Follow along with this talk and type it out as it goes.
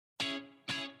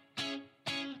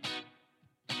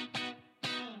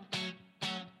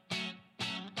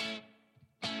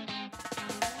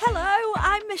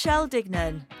Michelle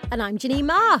Dignan. And I'm Janine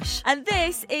Marsh. And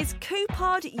this is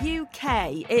Coupod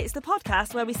UK. It's the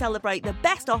podcast where we celebrate the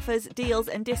best offers, deals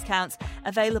and discounts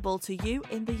available to you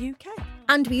in the UK.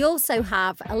 And we also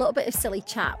have a little bit of silly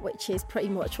chat, which is pretty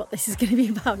much what this is going to be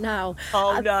about now.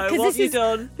 Oh no, what have you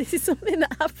done? This is something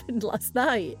that happened last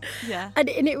night. Yeah. And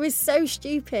it was so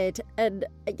stupid. And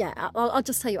yeah, I'll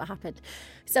just tell you what happened.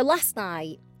 So last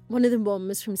night, one of the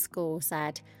mums from school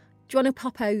said, do you want to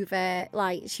pop over?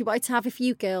 Like, she wanted to have a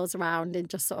few girls around and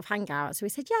just sort of hang out. So we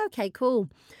said, yeah, okay, cool.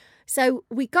 So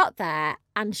we got there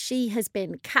and she has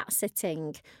been cat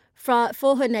sitting for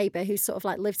her neighbour who sort of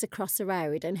like lives across the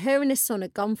road, and her and her son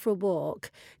had gone for a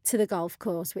walk to the golf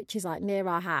course, which is like near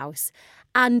our house,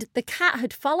 and the cat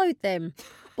had followed them,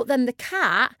 but then the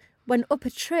cat went up a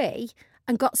tree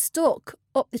and got stuck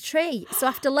up the tree. So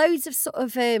after loads of sort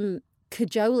of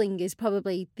cajoling is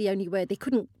probably the only word. They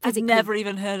couldn't physically... I've never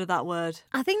even heard of that word.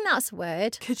 I think that's a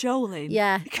word. Cajoling?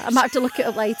 Yeah. I might have to look it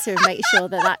up later and make sure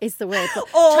that is the word.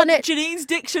 But or Janine's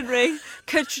dictionary,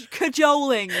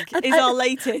 cajoling is our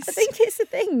latest. I think it's a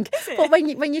thing. Is it? But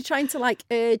when you're trying to like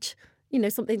urge, you know,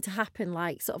 something to happen,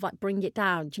 like sort of like bring it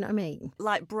down, do you know what I mean?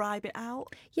 Like bribe it out?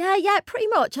 Yeah, pretty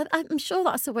much. I'm sure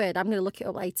that's a word. I'm going to look it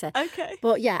up later. Okay.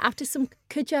 But yeah, after some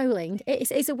cajoling,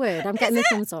 it's a word. I'm getting the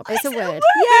thumbs up. It's a word.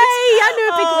 Yay, I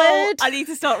know a big word. I need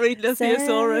to start reading a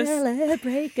thesaurus.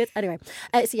 Celebrate good. Anyway,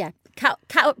 so yeah, cat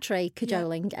up tree,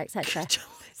 cajoling, etc.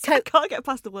 I can't get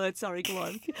past the word, sorry, go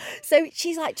on. So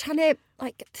she's like trying to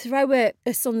like throw her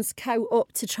son's coat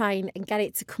up to try and get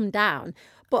it to come down.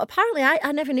 But apparently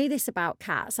I never knew this about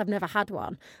cats. I've never had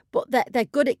one. But they're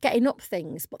good at getting up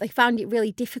things, but they found it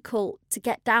really difficult to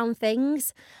get down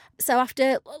things. So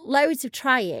after loads of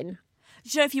trying... Do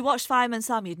you know, if you watched Fireman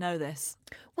Sam, you'd know this.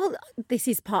 Well, this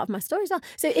is part of my story as well.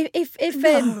 So if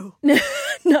No.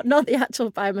 not the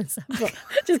actual Fireman Sam, but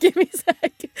just give me a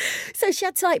sec. So she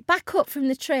had to like back up from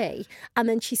the tree, and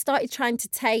then she started trying to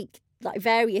take like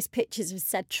various pictures of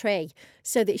said tree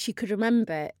so that she could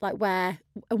remember like where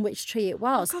and which tree it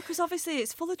was. Oh God, because obviously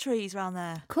it's full of trees around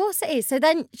there. Of course it is. So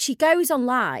then she goes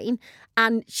online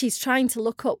and she's trying to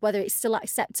look up whether it's still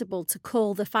acceptable to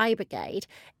call the fire brigade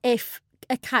if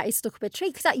a cat is stuck up a tree,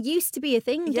 because that used to be a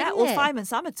thing, Yeah, didn't or it? Fireman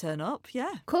Sam would turn up,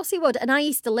 yeah. Of course he would. And I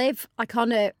used to live like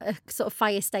on a sort of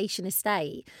fire station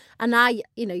estate, and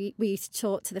we used to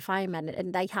talk to the firemen,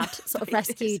 and they had sort of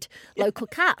rescued local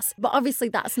cats. But obviously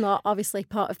that's not obviously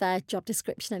part of their job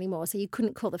description anymore, so you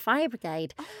couldn't call the fire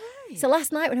brigade. Oh, right. So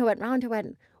last night when I went round, I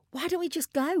went, why don't we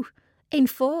just go in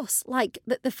force, like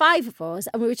the five of us,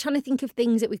 and we were trying to think of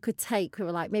things that we could take. We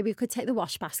were like, maybe we could take the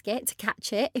wash basket to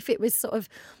catch it if it was sort of,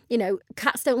 you know,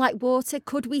 cats don't like water.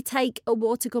 Could we take a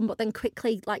water gun but then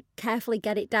quickly, like, carefully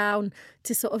get it down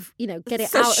to sort of, you know, get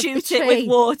it out of the tree? Shoot it with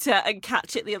water and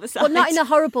catch it the other side. Well, not in a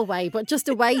horrible way, but just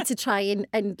a way to try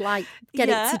and like get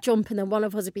it to jump, and then one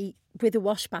of us would be with a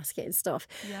wash basket and stuff.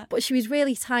 Yeah. But she was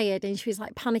really tired and she was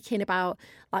like panicking about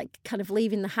like kind of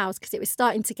leaving the house because it was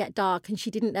starting to get dark and she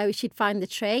didn't know she'd find the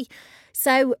tree.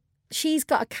 So she's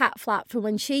got a cat flap from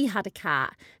when she had a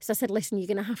cat. So I said, listen, you're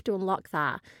going to have to unlock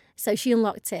that. So she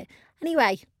unlocked it.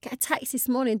 Anyway, get a text this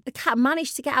morning. The cat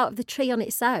managed to get out of the tree on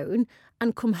its own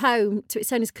and come home to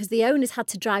its owners because the owners had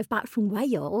to drive back from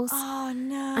Wales. Oh,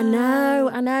 no.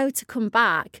 I know, to come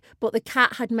back. But the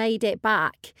cat had made it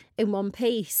back in one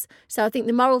piece. So I think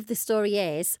the moral of the story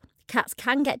is cats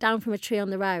can get down from a tree on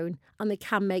their own and they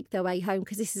can make their way home,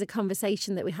 because this is a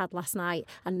conversation that we had last night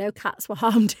and no cats were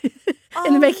harmed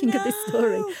in the making of this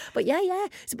story. But yeah.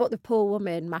 So, but the poor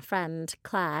woman, my friend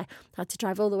Claire, had to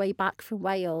drive all the way back from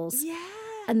Wales. Yeah.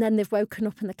 And then they've woken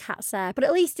up and the cat's there. But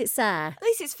at least it's there. At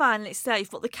least it's fine and it's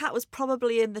safe. But the cat was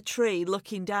probably in the tree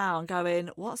looking down going,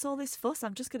 what's all this fuss?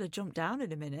 I'm just going to jump down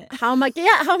in a minute. How am I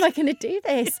going to do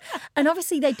this? And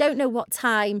obviously they don't know what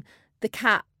time the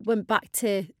cat went back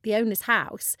to the owner's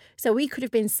house. So we could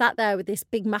have been sat there with this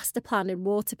big master plan and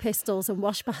water pistols and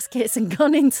wash baskets and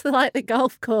gone into like the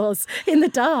golf course in the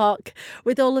dark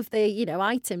with all of the, you know,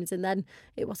 items, and then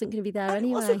it wasn't going to be there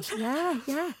anyway.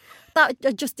 Yeah. That,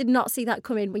 I just did not see that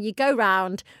coming. When you go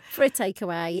round for a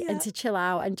takeaway and to chill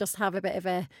out and just have a bit of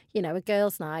a, you know, a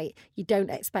girls' night, you don't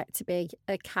expect to be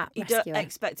a cat rescuer. You don't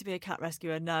expect to be a cat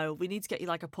rescuer, no. We need to get you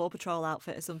like a Paw Patrol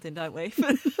outfit or something, don't we,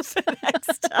 for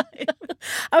next time.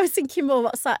 I was thinking more,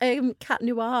 what's that, Cat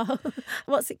Noir?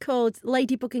 What's it called?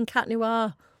 Ladybug and Cat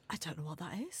Noir. I don't know what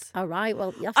that is. All right,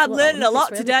 well, you have to I'm look learning that a one up.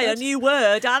 lot It's today, really a good. new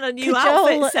word and a new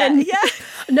Cajole outfit set. and- Yeah.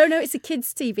 No, it's a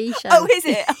kids' TV show. Oh, is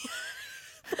it?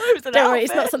 It was an Don't worry,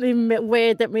 it's outfit. not something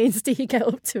weird that means do you get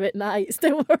up to at night.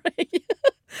 Don't worry.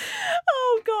 Oh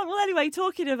Oh, God. Well, anyway,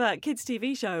 talking about kids'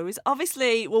 TV shows,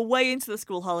 obviously we're way into the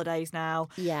school holidays now.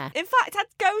 Yeah. In fact, I'd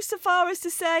go so far as to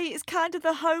say it's kind of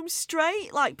the home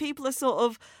straight. Like, people are sort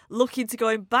of looking to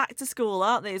going back to school,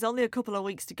 aren't they? There's only a couple of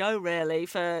weeks to go, really,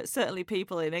 for certainly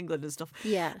people in England and stuff.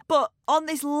 Yeah. But on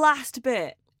this last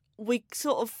bit, we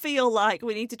sort of feel like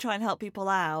we need to try and help people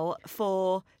out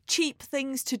for cheap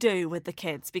things to do with the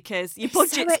kids because your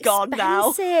budget's gone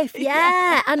now.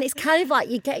 Yeah. And it's kind of like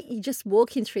you're just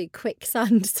walking through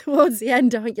quicksand towards the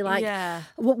end, aren't you? Like,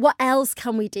 what else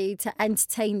can we do to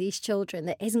entertain these children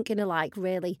that isn't going to like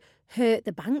really hurt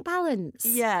the bank balance?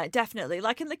 Yeah, definitely.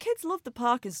 Like, and the kids love the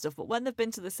park and stuff, but when they've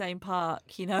been to the same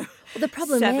park, you know, the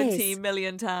problem 17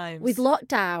 million times. With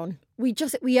lockdown,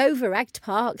 we over-egged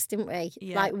parks, didn't we?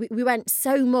 Yeah. Like, we went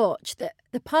so much that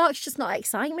the park's just not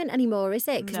excitement anymore, is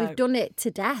it? Because we've done it to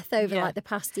death over like the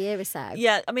past year or so.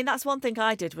 Yeah, I mean, that's one thing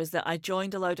I did was that I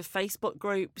joined a load of Facebook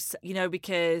groups, you know,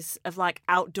 because of like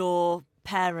outdoor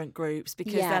parent groups,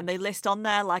 because then they list on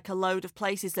there like a load of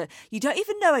places that you don't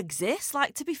even know exist.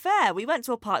 Like, to be fair, we went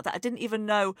to a park that I didn't even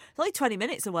know, it's only 20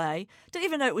 minutes away, didn't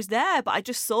even know it was there, but I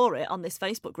just saw it on this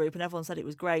Facebook group and everyone said it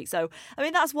was great. So I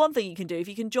mean, that's one thing you can do. If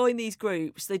you can join these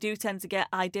groups, they do tend to get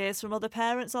ideas from other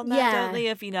parents on there, don't they,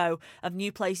 of, you know, of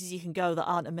new places you can go that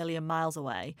aren't a million miles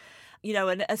away. You know,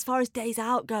 and as far as days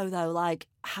out go though, like,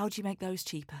 how do you make those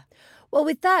cheaper? Well,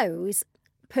 with those,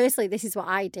 personally, this is what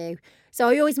I do. So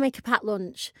I always make a packed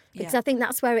lunch because I think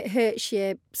that's where it hurts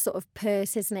your sort of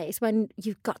purse, isn't it? It's when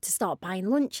you've got to start buying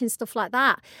lunch and stuff like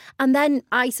that. And then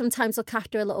I sometimes look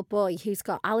after a little boy who's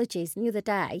got allergies. And the other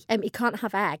day, he can't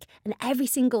have egg. And every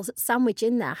single sandwich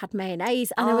in there had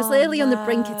mayonnaise. And I was literally on the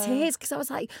brink of tears because I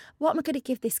was like, what am I going to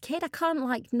give this kid? I can't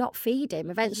like not feed him.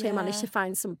 Eventually I managed to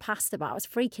find some pasta, but I was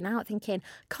freaking out thinking,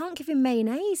 can't give him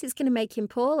mayonnaise. It's going to make him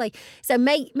poorly. So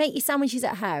make your sandwiches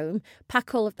at home,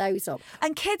 pack all of those up.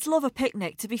 And kids love a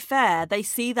picnic. To be fair, they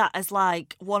see that as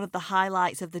like one of the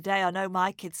highlights of the day. I know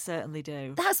my kids certainly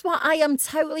do. That's what I am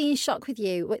totally in shock with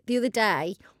you. The other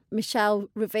day, Michelle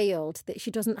revealed that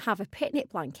she doesn't have a picnic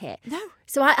blanket. No.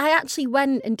 So I actually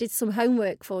went and did some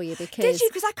homework for you because... Did you?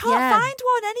 Because I can't find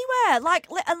one anywhere. Like,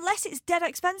 unless it's dead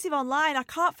expensive online, I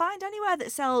can't find anywhere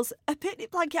that sells a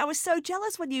picnic blanket. I was so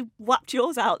jealous when you whapped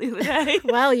yours out the other day.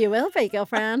 Well, you will be,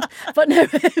 girlfriend. But no,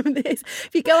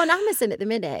 if you go on Amazon at the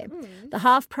minute, the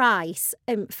half price,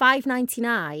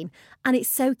 $5.99, and it's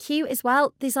so cute as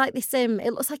well. There's like this,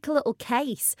 it looks like a little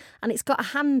case, and it's got a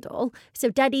handle, so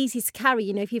dead easy to carry,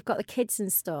 you know, if you've got the kids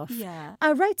and stuff. Yeah.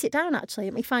 I wrote it down, actually.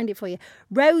 Let me find it for you.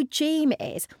 Rojeam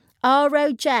is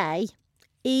ROJEAM.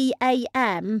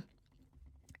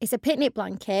 It's a picnic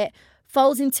blanket,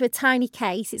 folds into a tiny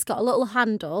case. It's got a little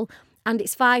handle. And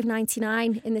it's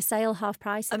 $5.99 in the sale, half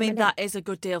price. I mean, that is a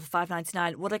good deal for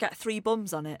 $5.99. Would I get 3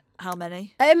 bums on it? How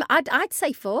many? I'd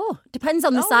say 4. Depends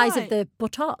on the size of the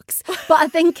buttocks. But I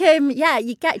think,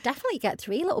 you definitely get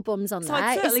 3 little bums on so there.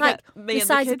 I'd It's like get me the and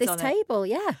size the of this kids table,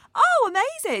 yeah. Oh,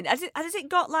 amazing. Has it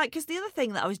got like, because the other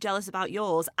thing that I was jealous about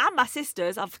yours and my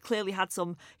sister's, I've clearly had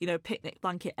some, you know, picnic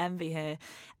blanket envy here.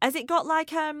 Has it got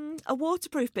like a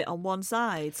waterproof bit on one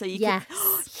side? So you can,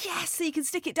 yes, so you can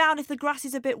stick it down if the grass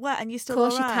is a bit wet and you're still all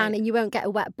right. Of course you can, and you won't get a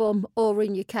wet bum or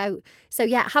ruin your coat. So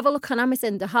yeah, have a look on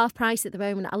Amazon. They're half price at the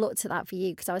moment. I looked at that for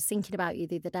you because I was thinking about you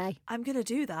the other day. I'm going to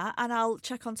do that, and I'll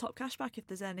check on Top Cashback if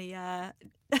there's any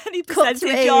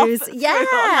percentage off on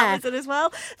Amazon as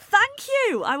well. Thank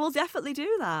you. I will definitely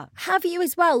do that. Have you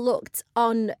as well looked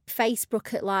on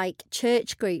Facebook at like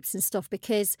church groups and stuff?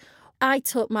 Because I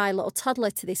took my little toddler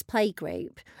to this play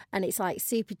group and it's like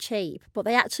super cheap, but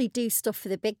they actually do stuff for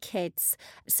the big kids.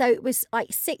 So it was like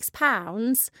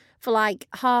 £6 for like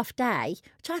half day,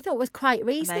 which I thought was quite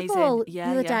reasonable the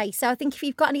other day. So I think if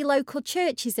you've got any local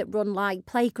churches that run like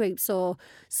play groups or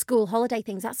school holiday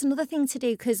things, that's another thing to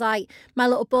do, because like my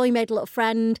little boy made a little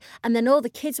friend and then all the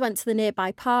kids went to the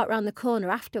nearby park around the corner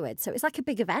afterwards. So it's like a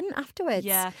big event afterwards.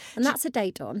 Yeah. And that's a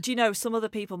day done. Do you know, some other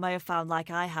people may have found,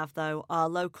 like I have though, our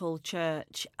local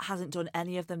church hasn't done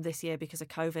any of them this year because of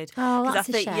COVID. Oh, that's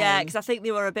a shame. Yeah, because I think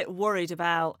they were a bit worried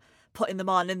about putting them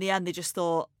on. In the end, they just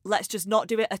thought, let's just not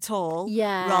do it at all,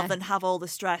 rather than have all the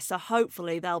stress. So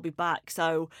hopefully they'll be back.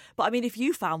 So, but I mean, if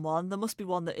you found one, there must be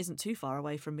one that isn't too far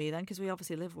away from me then, because we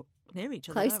obviously live near each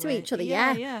other. Close to each other,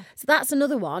 yeah. So that's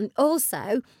another one.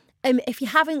 Also, if you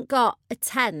haven't got a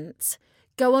tent,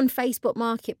 go on Facebook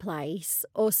Marketplace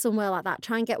or somewhere like that.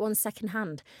 Try and get one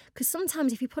secondhand. Because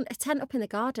sometimes if you put a tent up in the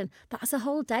garden, that's a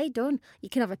whole day done. You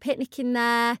can have a picnic in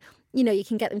there. You know, you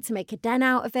can get them to make a den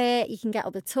out of it. You can get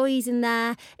all the toys in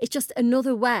there. It's just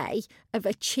another way of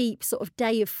a cheap sort of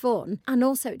day of fun. And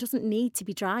also, it doesn't need to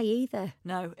be dry either.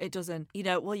 No, it doesn't. You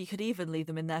know, well, you could even leave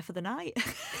them in there for the night.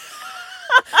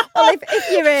 Well,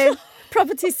 if you're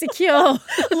property secure,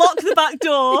 lock the back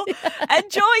door.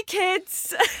 Enjoy,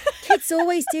 kids. Kids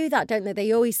always do that, don't they?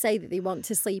 They always say that they want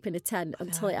to sleep in a tent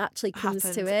until it actually comes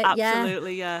to it.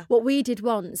 Absolutely, yeah. What we did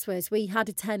once was we had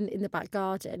a tent in the back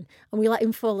garden and we let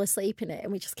him fall asleep in it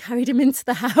and we just carried him into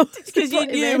the house. Because you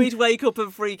knew he'd wake up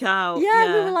and freak out.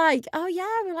 Yeah, we were like, oh yeah.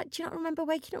 We were like, do you not remember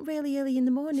waking up really early in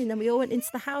the morning? Then we all went into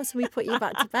the house and we put you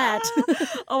back to bed.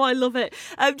 Oh, I love it.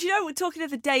 Do you know, we're talking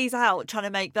of the days out, trying to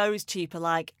make those cheaper,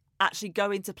 like actually go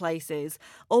into places,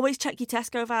 always check your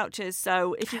Tesco vouchers.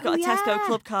 So if you've got a Tesco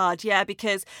club card,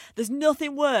 because there's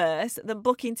nothing worse than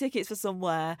booking tickets for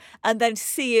somewhere and then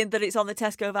seeing that it's on the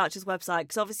Tesco vouchers website,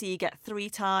 because obviously you get 3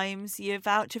 times your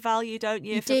voucher value, don't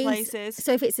you, for places?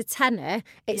 So if it's a tenner,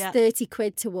 it's 30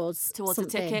 quid towards the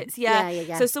tickets.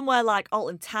 Yeah. So somewhere like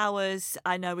Alton Towers,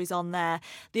 I know is on there.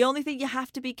 The only thing you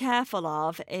have to be careful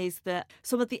of is that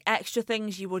some of the extra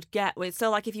things you would get with,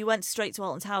 so like if you went straight to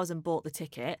Alton Towers and bought the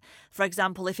ticket, for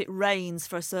example, if it rains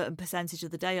for a certain percentage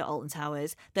of the day at Alton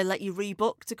Towers, they let you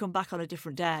rebook to come back on a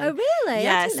different day. Oh, really?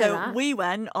 Yeah, I didn't know that. We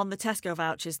went on the Tesco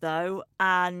vouchers, though,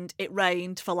 and it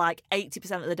rained for like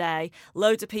 80% of the day.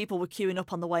 Loads of people were queuing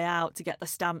up on the way out to get the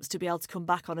stamps to be able to come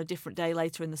back on a different day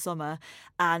later in the summer.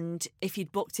 And if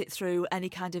you'd booked it through any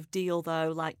kind of deal,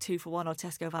 though, like 2 for 1 or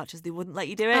Tesco vouchers, they wouldn't let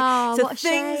you do it. Oh, so what a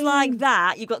things shame. like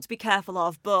that you've got to be careful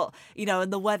of. But,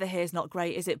 and the weather here is not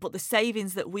great, is it? But the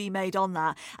savings that we made on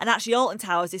that, and actually Alton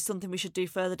Towers is something we should do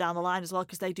further down the line as well,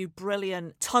 because they do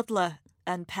brilliant toddler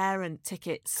and parent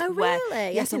tickets. Oh,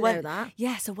 really? I didn't know that.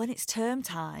 Yeah, so when it's term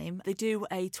time, they do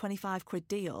a 25 quid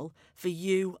deal for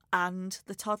you and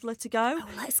the toddler to go. Oh,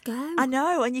 let's go. I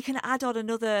know, and you can add on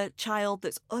another child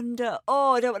that's under,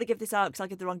 I don't want to give this out because I'll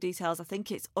give the wrong details. I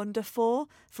think it's under 4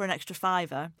 for an extra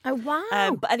 £5. Oh,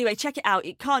 wow. But anyway, check it out.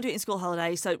 You can't do it in school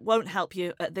holidays, so it won't help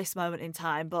you at this moment in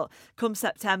time. But come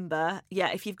September,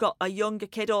 if you've got a younger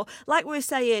kid, or like we were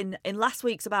saying in last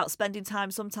week's about spending time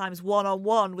sometimes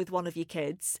one-on-one with one of your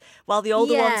kids, while the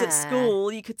older one's at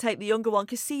school, you could take the younger one,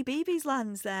 because CBeebies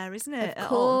lands there, isn't it? Of at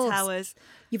course. Alton Towers.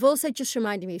 You've also just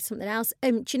reminded me of something else.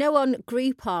 Do you know on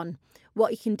Groupon,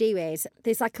 what you can do is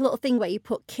there's like a little thing where you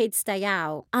put Kids Day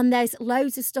Out, and there's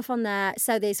loads of stuff on there.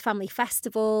 So there's family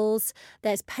festivals,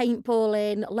 there's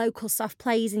paintballing, local soft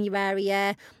plays in your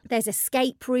area, there's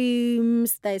escape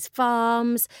rooms, there's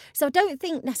farms. So I don't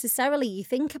think necessarily you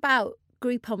think about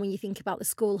Groupon when you think about the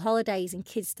school holidays and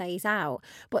Kids Days Out.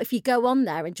 But if you go on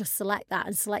there and just select that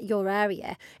and select your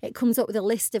area, it comes up with a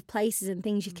list of places and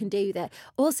things you can do that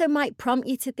also might prompt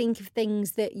you to think of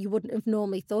things that you wouldn't have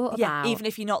normally thought about. Even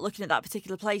if you're not looking at that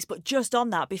particular place. But just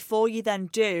on that, before you then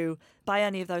do buy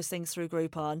any of those things through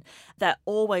Groupon, they're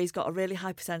always got a really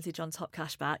high percentage on Top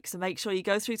Cashback. So make sure you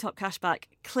go through Top Cashback,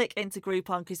 click into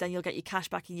Groupon, because then you'll get your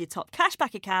cashback in your Top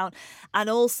Cashback account. And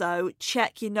also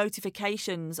check your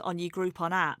notifications on your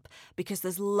Groupon app, because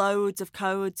there's loads of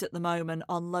codes at the moment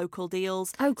on local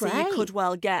deals. Oh, great. So you could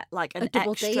well get like an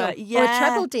double extra deal. Or a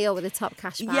treble deal with a Top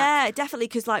Cashback. Yeah, definitely,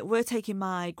 because like we're taking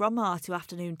my grandma to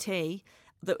afternoon tea.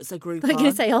 That was a Groupon. I'm going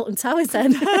to say Alton Towers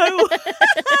then. No.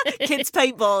 Kids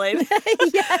paintballing.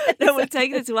 Yes. No, we're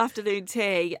taking her to afternoon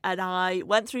tea, and I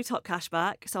went through Top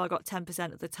Cashback, so I got 10%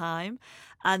 at the time.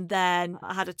 And then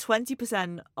I had a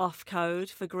 20% off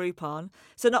code for Groupon.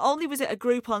 So not only was it a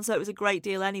Groupon, so it was a great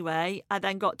deal anyway, I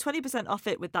then got 20% off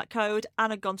it with that code,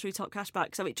 and I'd gone through Top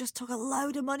Cashback. So it just took a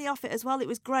load of money off it as well. It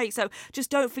was great. So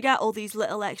just don't forget all these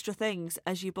little extra things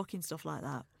as you're booking stuff like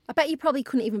that. I bet you probably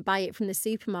couldn't even buy it from the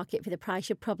supermarket for the price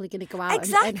you're probably going to go out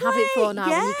Exactly. and have it for now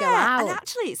when you go out. And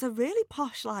actually, it's a really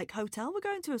posh hotel we're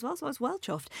going to as well, so I was well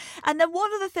chuffed. And then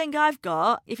one other thing I've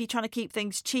got, if you're trying to keep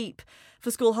things cheap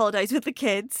for school holidays with the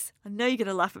kids, I know you're going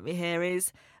to laugh at me here,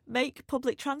 is make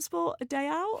public transport a day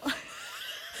out.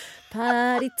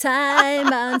 Party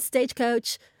time on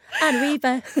Stagecoach and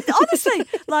Reaver. Honestly,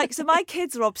 so my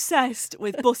kids are obsessed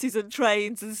with buses and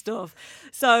trains and stuff.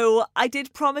 So I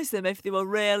did promise them if they were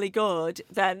really good,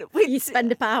 then you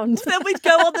spend £1. Then we'd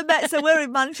go on the so we're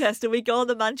in Manchester. We'd go on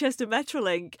the Manchester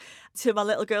Metrolink to my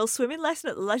little girl's swimming lesson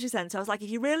at the leisure centre. I was like, if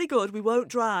you're really good, we won't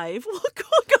drive. We'll go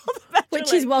on the Metrolink.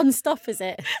 Which is one stop, is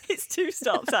it? It's 2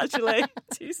 stops, actually.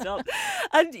 2 stops.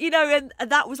 And,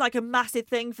 and that was like a massive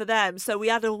thing for them. So we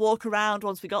had a walk around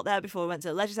once we got there before we went to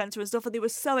the leisure centre and stuff, and they were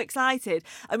so excited.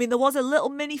 I mean, there was a little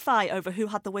mini fight over who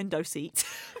had the window seat.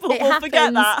 But we'll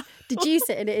forget that. Did you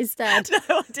sit in it instead?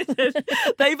 No, I didn't.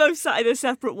 They both sat in a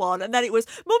separate one. And then it was,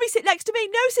 Mummy, sit next to me.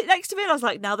 No, sit next to me. And I was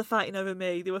like, now they're fighting over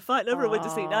me. They were fighting over a window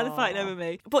seat. Now they're fighting over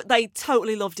me. But they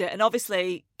totally loved it. And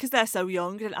obviously, because they're so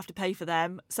young, I didn't have to pay for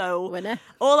them. So Winner. know.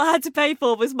 All I had to pay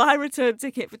for was my return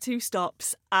ticket for 2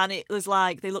 stops, and it was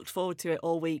like they looked forward to it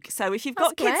all week. So if you've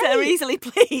got That's kids that are great. easily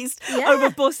pleased Yeah. over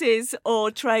buses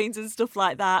or trains and stuff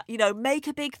like that, make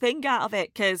a big thing out of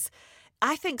it, because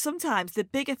I think sometimes the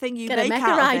bigger thing you Get a make mega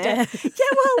out rider. of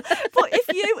it, but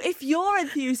if you're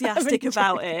enthusiastic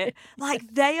about it,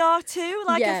 like they are too.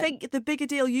 Like Yeah. I think the bigger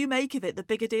deal you make of it, the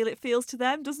bigger deal it feels to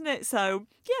them, doesn't it? So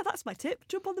yeah, that's my tip.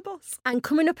 Jump on the bus. And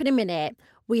coming up in a minute,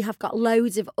 we have got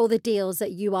loads of other deals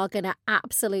that you are going to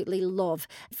absolutely love.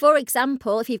 For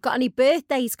example, if you've got any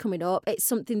birthdays coming up, it's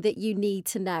something that you need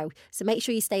to know. So make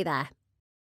sure you stay there.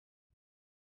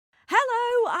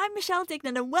 Hello, I'm Michelle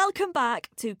Dignan and welcome back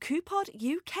to Coupod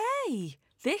UK.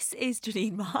 This is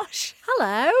Janine Marsh.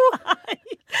 Hello. Hi.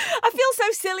 I feel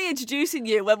so silly introducing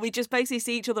you when we just basically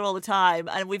see each other all the time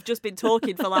and we've just been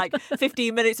talking for like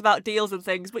 15 minutes about deals and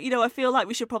things. But, I feel like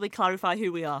we should probably clarify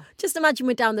who we are. Just imagine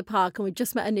we're down the park and we've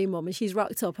just met a new mum and she's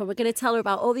rocked up and we're going to tell her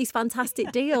about all these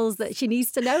fantastic deals that she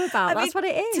needs to know about. That's what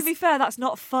it is. To be fair, that's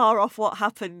not far off what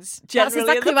happens generally.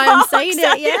 That's exactly in the why I'm parks, saying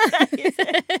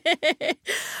it, yeah.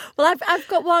 Well, I've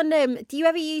got one. Do you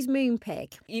ever use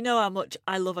Moonpig? You know how much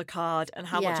I love a card and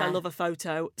how much I Yeah. love a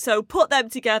photo. So put them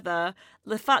together.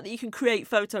 The fact that you can create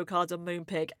photo cards on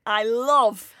Moonpig, I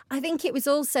love. I think it was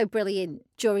also brilliant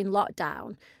during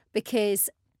lockdown because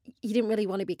you didn't really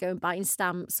want to be going buying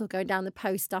stamps or going down the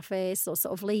post office or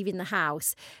sort of leaving the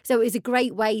house. So it was a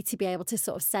great way to be able to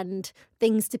sort of send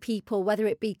things to people, whether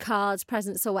it be cards,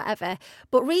 presents or whatever.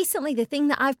 But recently, the thing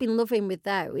that I've been loving with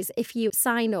those, if you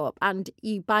sign up and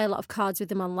you buy a lot of cards with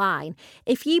them online,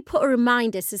 if you put a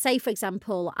reminder, so say, for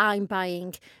example, I'm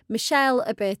buying Michelle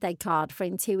a birthday card for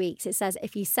in 2 weeks. It says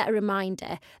if you set a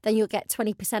reminder, then you'll get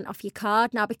 20% off your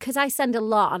card. Now, because I send a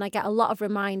lot and I get a lot of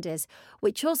reminders,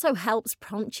 which also helps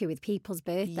prompt you with people's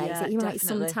birthdays that you might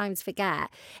definitely. sometimes forget.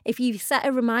 If you set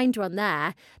a reminder on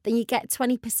there, then you get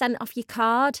 20% off your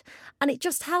card. And it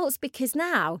just helps because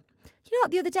now, you know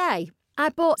what, the other day, I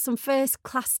bought some first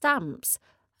class stamps.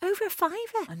 Over £5.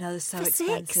 I know, they're so for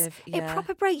expensive. £6. Yeah. It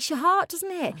proper breaks your heart, doesn't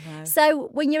it? I know. So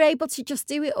when you're able to just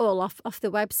do it all off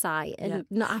the website and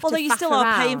not have Although to you faff still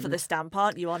are paying around. for the stamp,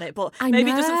 aren't you, on it? But I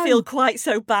maybe it doesn't know. feel quite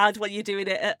so bad when you're doing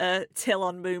it at a till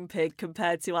on Moonpig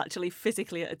compared to actually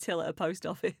physically at a till at a post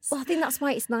office. Well, I think that's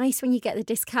why it's nice when you get the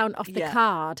discount off the Yeah.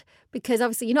 card, because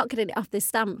obviously you're not getting it off the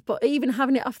stamp, but even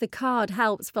having it off the card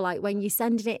helps for like when you're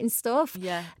sending it and stuff.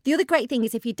 Yeah. The other great thing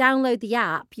is if you download the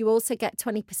app, you also get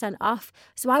 20% off.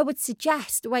 So I would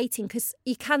suggest waiting because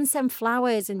you can send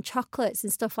flowers and chocolates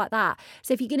and stuff like that.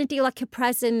 So if you're going to do like a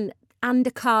present and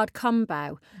a card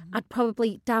combo, I'd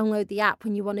probably download the app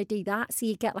when you want to do that so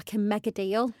you get like a mega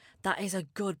deal. That is a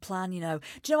good plan, Do you know,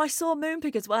 I saw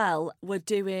Moonpig as well were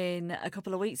doing a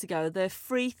couple of weeks ago the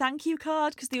free thank you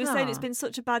card because they were saying it's Aw. been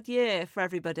such a bad year for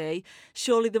everybody.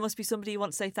 Surely there must be somebody you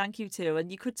want to say thank you to,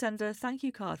 and you could send a thank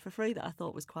you card for free that I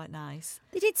thought was quite nice.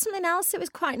 They did something else that was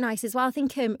quite nice as well. I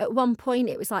think at one point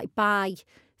it was like buy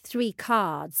 3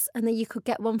 cards and then you could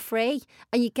get one free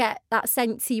and you get that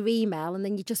sent to your email and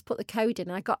then you just put the code in.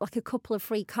 And I got like a couple of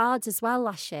free cards as well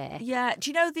last year. Yeah.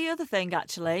 Do you know the other thing,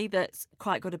 actually, that's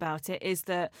quite good about it is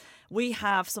that we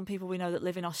have some people we know that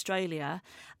live in Australia,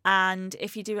 and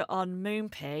if you do it on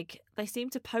Moonpig, they seem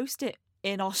to post it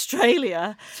in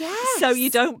Australia. Yes. So you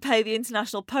don't pay the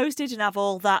international postage and have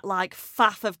all that like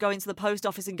faff of going to the post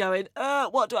office and going,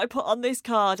 what do I put on this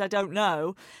card? I don't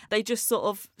know. They just sort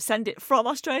of send it from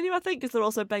Australia, I think, because they're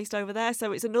also based over there.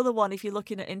 So it's another one if you're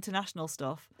looking at international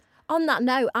stuff. On that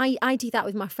note, I do that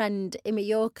with my friend in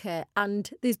Mallorca, and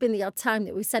there's been the odd time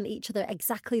that we've sent each other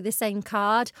exactly the same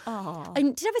card. Oh.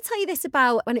 And did I ever tell you this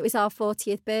about when it was our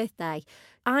 40th birthday?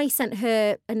 I sent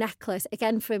her a necklace,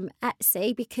 again from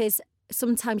Etsy, because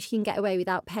sometimes you can get away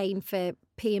without paying for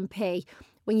P&P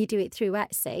when you do it through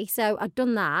Etsy. So I'd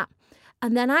done that.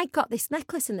 And then I got this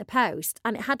necklace in the post,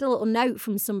 and it had a little note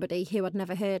from somebody who I'd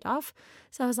never heard of.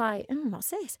 So I was like, what's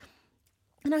this?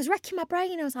 And I was racking my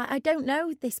brain. I was like, I don't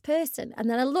know this person. And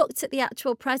then I looked at the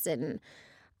actual present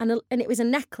and it was a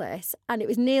necklace and it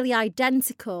was nearly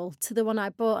identical to the one I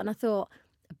bought. And I thought,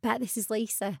 I bet this is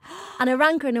Lisa. And I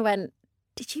rang her and I went,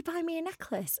 did you buy me a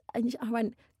necklace? And I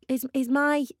went, is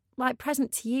my like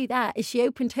present to you there? As she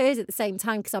opened hers at the same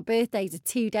time because our birthdays are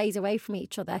 2 days away from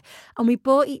each other. And we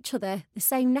bought each other the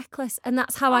same necklace. And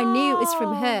that's how I knew it was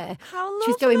from her. How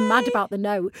She was going mad lovely. about the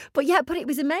note. But it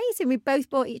was amazing. We both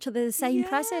bought each other the same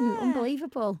present. Yeah.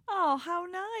 Unbelievable. Oh, how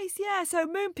nice. Yeah, so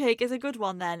Moonpig is a good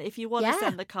one then if you want to Yeah.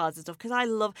 send the cards and stuff. Because I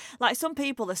love, like some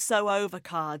people are so over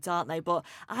cards, aren't they? But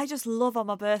I just love on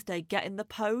my birthday getting the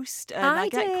post. And I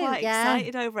get do, quite yeah.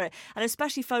 excited over it. And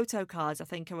especially photo cards, I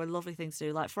think, are a lovely thing to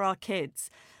do. Like for our kids,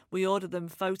 we order them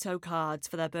photo cards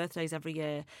for their birthdays every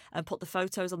year and put the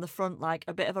photos on the front, like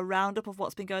a bit of a roundup of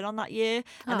what's been going on that year,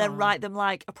 and then write them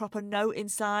like a proper note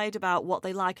inside about what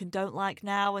they like and don't like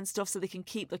now and stuff, so they can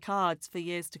keep the cards for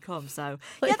years to come. So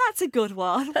yeah, that's a good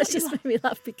one. That just made me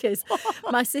laugh because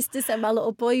my sister sent my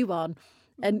little boy one,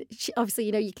 and she, obviously,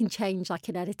 you know, you can change like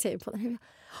and edit it and put them.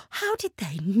 How did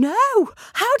they know?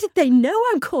 How did they know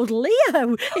I'm called Leo? It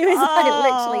was like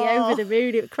literally over the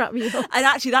moon. It cracked me up. And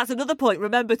actually, that's another point.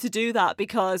 Remember to do that,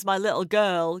 because my little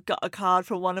girl got a card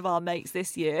from one of our mates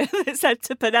this year that said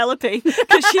to Penelope,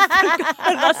 because she'd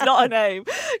forgotten, that's not her name,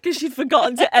 because she'd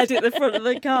forgotten to edit the front of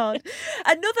the card.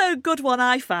 Another good one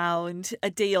I found, a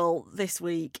deal this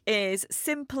week, is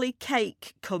Simply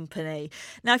Cake Company.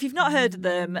 Now, if you've not heard of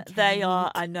them, they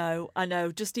are, I know,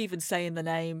 just even saying the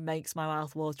name makes my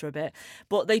mouth water a bit,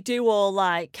 but they do all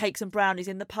like cakes and brownies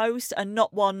in the post, and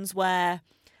not ones where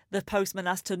the postman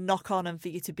has to knock on and for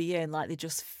you to be in. Like, they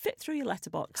just fit through your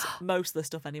letterbox, most of the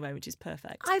stuff anyway, which is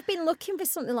perfect. I've been looking for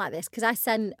something like this because I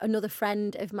sent another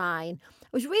friend of mine. I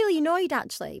was really annoyed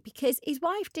actually because his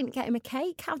wife didn't get him a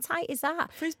cake. How tight is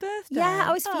that? For his birthday? Yeah,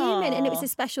 I was fuming, and it was a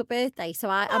special birthday,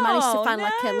 so I managed to find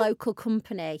like a local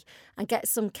company and get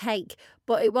some cake.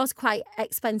 But it was quite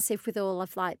expensive with all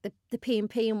of like the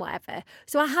P&P and whatever.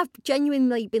 So I have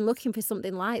genuinely been looking for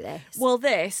something like this. Well,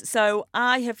 so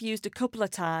I have used a couple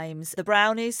of times. The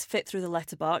brownies fit through the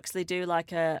letterbox. They do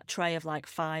like a tray of like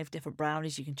 5 different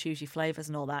brownies. You can choose your flavours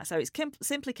and all that. So it's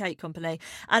Simply Cake Company.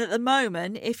 And at the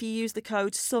moment, if you use the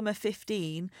code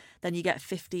SUMMER15, then you get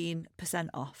 15%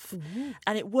 off. Ooh.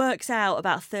 And it works out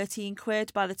about 13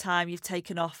 quid by the time you've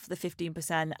taken off the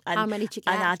 15%. And, how many did you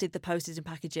get? And added the postage and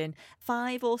packaging.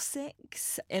 5 or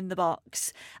 6 in the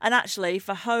box. And actually,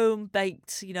 for home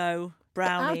baked, you know,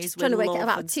 brownies, I'm just trying to work it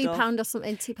about £2 or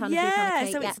something, £2, £3 a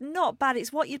cake. So it's not bad.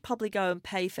 It's what you'd probably go and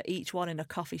pay for each one in a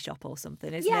coffee shop or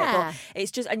something, isn't it? But it's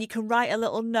just, and you can write a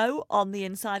little note on the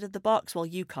inside of the box. Well,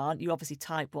 you can't. You obviously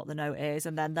type what the note is,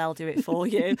 and then they'll do it for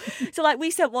you. So, like,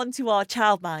 we sent one to our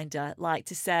childminder, like,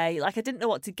 to say, like, I didn't know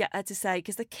what to get her to say,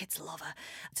 because the kids love her,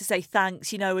 to say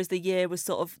thanks, you know, as the year was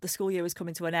sort of, the school year was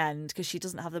coming to an end, because she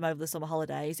doesn't have them over the summer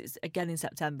holidays. It's again in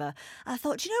September. And I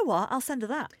thought, do you know what? I'll send her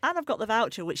that. And I've got the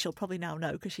voucher, which she'll probably now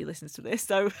know because she listens to this.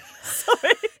 So,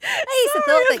 sorry. It's a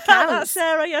thought that counts. That,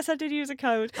 Sarah. Yes, I did use a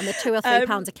code. And the £2 or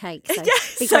 £3 a cake. So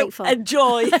be so grateful.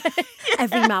 Enjoy.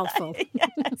 Every mouthful.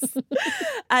 Yes.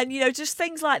 And, you know, just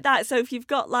things like that. So if you've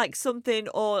got like something,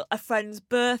 or a friend's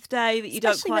birthday that you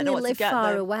especially don't quite know what to get when they live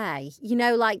far them. away. You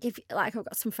know, like I've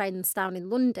got some friends down in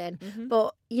London,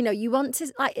 but you know, you want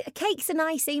to, like, a cake's a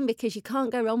nice thing because you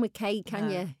can't go wrong with cake, can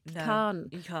you? You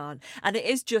can't. You can't. And it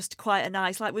is just quite a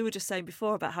nice, like we were just saying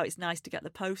before about how it's nice to get the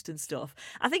post and stuff.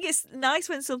 I think it's nice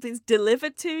when something's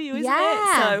delivered to you, isn't it?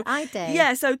 Yeah, I do.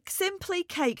 Yeah, so Simply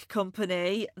Cake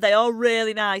Company, they are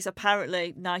really nice.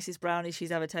 Apparently, nicest brownies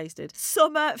she's ever tasted.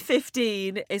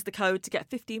 Summer15 is the code to get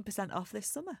 15% off this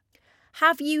summer.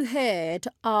 Have you heard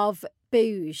of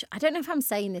Booge? I don't know if I'm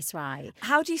saying this right.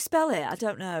 How do you spell it? I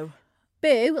don't know.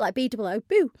 Boo, like B-O-O,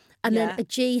 boo. And then a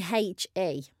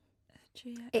G-H-E.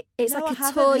 It's like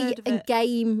a toy and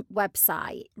game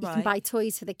website. You can buy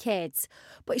toys for the kids.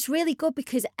 But it's really good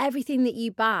because everything that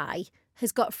you buy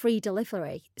has got free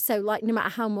delivery. So, like, no matter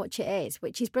how much it is,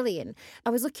 which is brilliant. I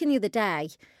was looking the other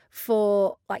day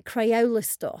for, like, Crayola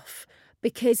stuff,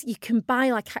 because you can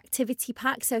buy like activity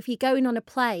packs. So if you're going on a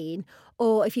plane,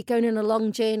 or if you're going on a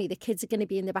long journey, the kids are going to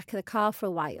be in the back of the car for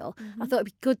a while. I thought it'd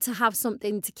be good to have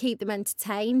something to keep them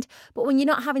entertained. But when you're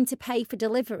not having to pay for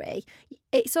delivery,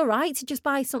 it's all right to just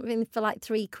buy something for like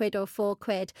 £3 or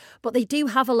 £4. But they do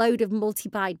have a load of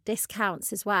multi-buy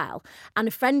discounts as well. And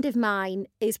a friend of mine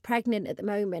is pregnant at the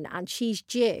moment, and she's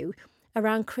due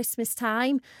around Christmas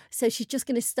time. So she's just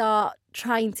going to start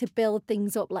trying to build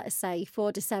things up, let's say,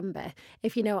 for December,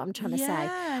 if you know what I'm trying to say.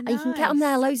 And you can get on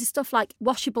there loads of stuff like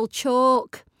washable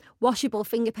chalk, washable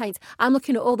finger paints. I'm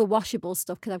looking at all the washable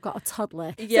stuff because I've got a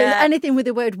toddler. Yeah. So anything with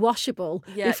the word washable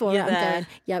before you're I'm there. going,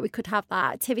 yeah, we could have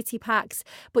that. Activity packs.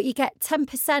 But you get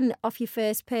 10% off your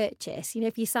first purchase, you know,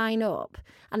 if you sign up.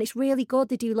 And it's really good.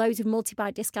 They do loads of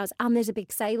multi-buy discounts, and there's a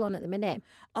big sale on at the minute.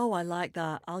 Oh, I like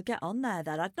that. I'll get on there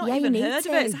then. I've not Yeah, even you heard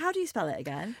need of it. to. So how do you spell it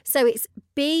again? So it's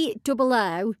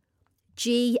BOOGHE.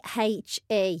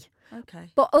 Okay.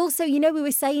 But also, you know, we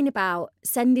were saying about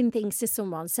sending things to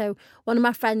someone. So one of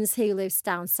my friends who lives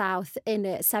down south in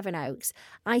Sevenoaks,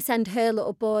 I send her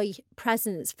little boy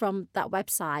presents from that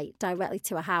website directly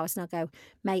to her house, and I'll go,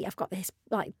 mate, I've got this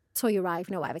like toy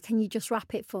arriving or whatever. Can you just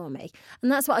wrap it for me?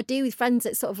 And that's what I do with friends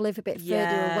that sort of live a bit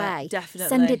further away. Definitely.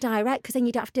 Send it direct, because then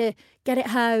you don't have to get it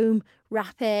home,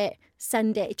 wrap it,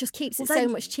 send it. It just keeps it so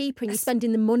much cheaper, and you're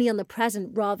spending the money on the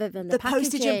present rather than the packaging.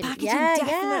 Postage and packaging,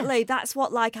 definitely. Yeah. That's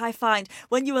what, like, I find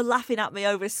when you were laughing at me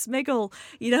over Smiggle,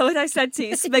 you know, when I said to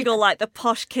you, Smiggle, like the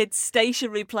posh kids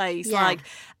stationery place, like,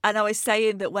 and I was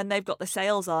saying that when they've got the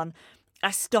sales on,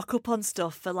 I stock up on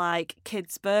stuff for like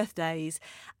kids' birthdays,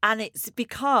 and it's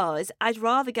because I'd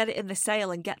rather get it in the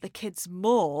sale and get the kids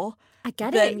more. I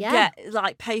get it, yeah. Get,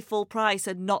 like, pay full price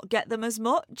and not get them as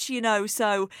much, you know.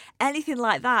 So anything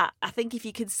like that, I think if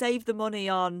you can save the money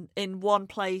on in one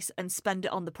place and spend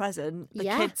it on the present, the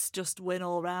kids just win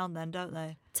all round then, don't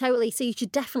they? Totally. So you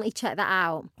should definitely check that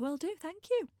out. Will do, thank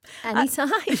you.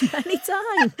 Anytime,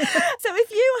 anytime. So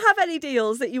if you have any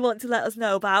deals that you want to let us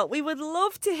know about, we would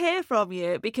love to hear from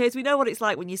you, because we know what it's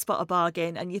like when you spot a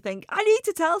bargain and you think, I need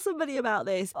to tell somebody about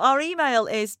this. Our email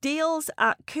is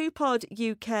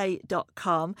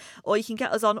deals@coopoduk.com, or you can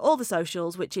get us on all the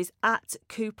socials, which is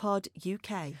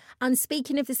 @coopoduk. And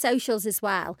speaking of the socials as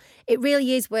well, it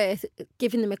really is worth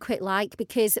giving them a quick like,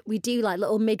 because we do like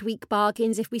little midweek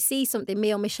bargains. If we see something,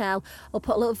 me or Michelle will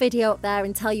put a little video up there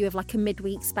and tell you of like a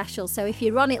midweek special. So if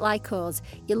you're on it like us,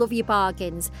 you love your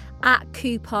bargains,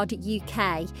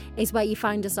 @CoopodUK is where you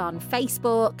find us on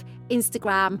Facebook,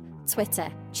 Instagram,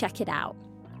 Twitter. Check it out.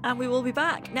 And we will be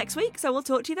back next week, so we'll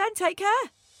talk to you then. Take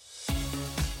care.